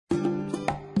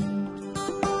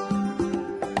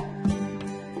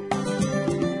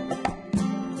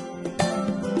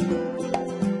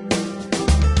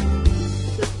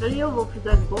will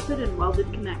present bolted and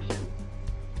welded connections.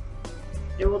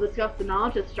 It will discuss the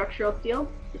knowledge of structural steel,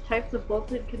 the types of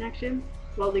bolted connections,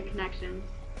 welded connections,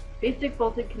 basic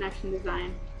bolted connection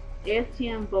design,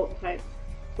 ASTM bolt types,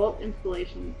 bolt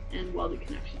installation, and welded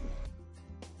connections.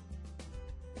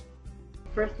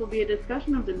 First will be a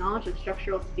discussion of the knowledge of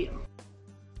structural steel.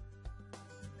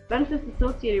 Benefits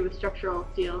associated with structural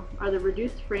steel are the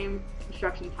reduced frame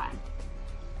construction time.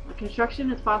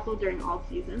 Construction is possible during all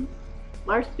seasons.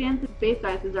 Large spans and base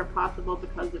sizes are possible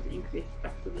because of increased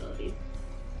flexibility.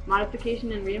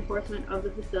 Modification and reinforcement of the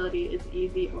facility is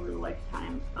easy over the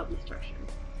lifetime of the structure.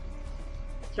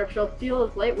 Structural steel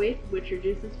is lightweight, which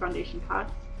reduces foundation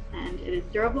costs, and it is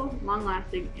durable,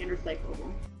 long-lasting, and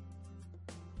recyclable.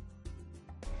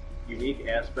 Unique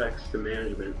aspects to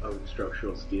management of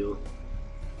structural steel.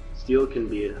 Steel can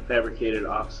be fabricated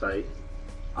off-site.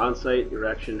 On-site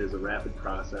erection is a rapid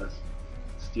process.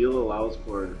 Steel allows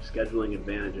for scheduling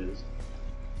advantages.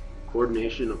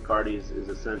 Coordination of parties is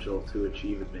essential to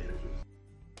achieve advantages.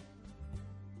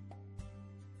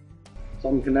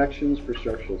 Some connections for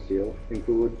structural steel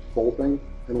include bolting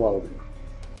and welding.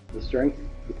 The strength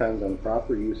depends on the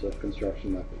proper use of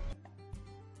construction methods.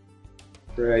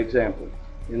 For example,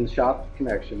 in-shop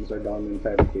connections are done in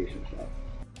fabrication shop,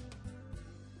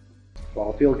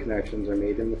 while field connections are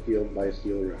made in the field by a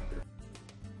steel erector.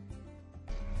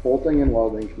 Bolting and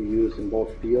welding can be used in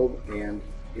both field and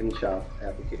in-shop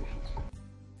applications.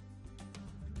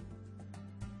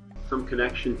 Some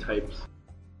connection types.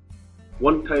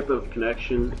 One type of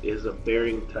connection is a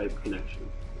bearing type connection.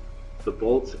 The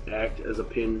bolts act as a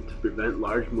pin to prevent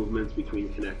large movements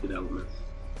between connected elements.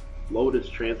 Load is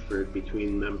transferred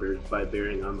between members by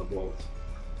bearing on the bolts.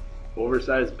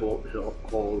 Oversized bolt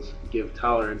holes give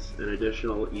tolerance and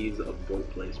additional ease of bolt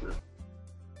placement.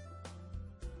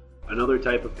 Another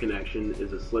type of connection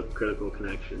is a slip-critical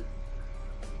connection.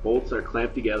 Bolts are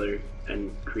clamped together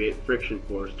and create friction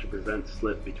force to prevent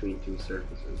slip between two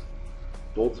surfaces.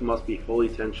 Bolts must be fully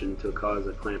tensioned to cause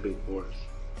a clamping force.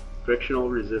 Frictional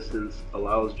resistance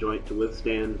allows joint to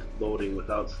withstand loading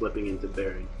without slipping into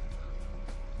bearing.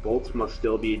 Bolts must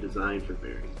still be designed for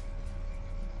bearing.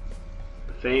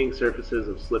 The fanging surfaces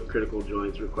of slip-critical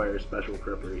joints require special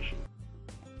preparation.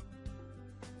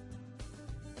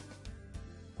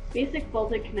 Basic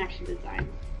bolted connection design.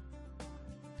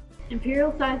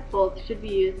 Imperial-sized bolts should be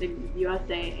used in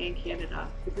USA and Canada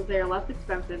because they are less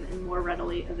expensive and more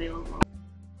readily available.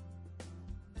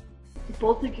 The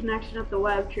bolted connection at the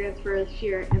web transfers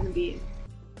shear in the beam.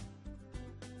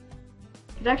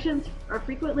 Connections are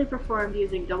frequently performed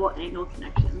using double angle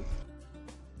connections.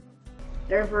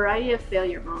 There are a variety of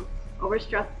failure modes: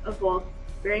 overstress of bolts,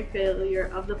 bearing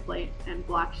failure of the plate, and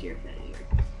block shear failure.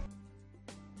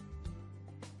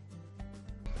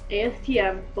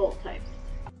 ASTM bolt types.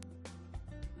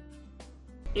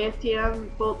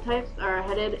 ASTM bolt types are a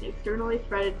headed, externally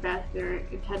threaded fastener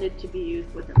intended to be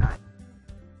used with a nut.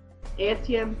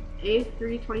 ASTM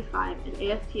A325 and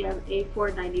ASTM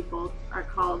A490 bolts are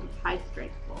called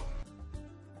high-strength bolts.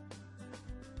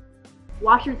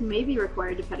 Washers may be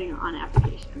required depending on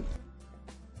application.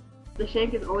 The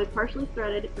shank is only partially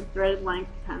threaded and threaded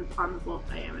length depends on the bolt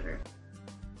diameter.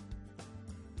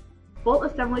 Bolt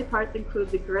assembly parts include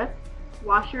the grip,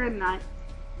 washer and nut,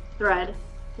 thread,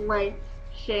 length,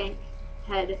 shank,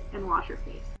 head, and washer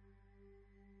face.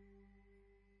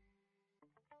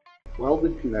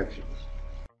 Welded connections.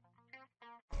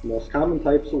 The most common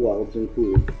types of welds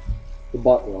include the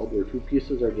butt weld, where two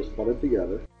pieces are just butted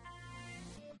together,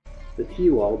 the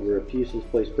T-weld, where a piece is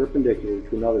placed perpendicular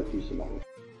to another piece of metal,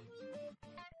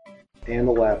 and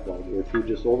the lap weld, where two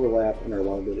just overlap and are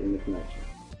welded in the connection.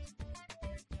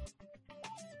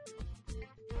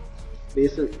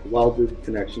 Basic welded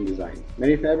connection design.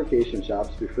 Many fabrication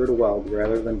shops prefer to weld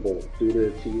rather than bolt due to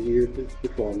its easier to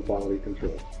perform quality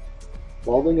control.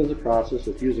 Welding is a process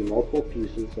of fusing multiple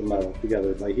pieces of metal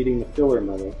together by heating the filler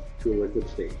metal to a liquid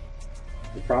state.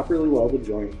 A properly welded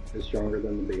joint is stronger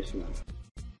than the base metal.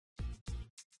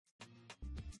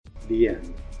 The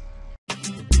end.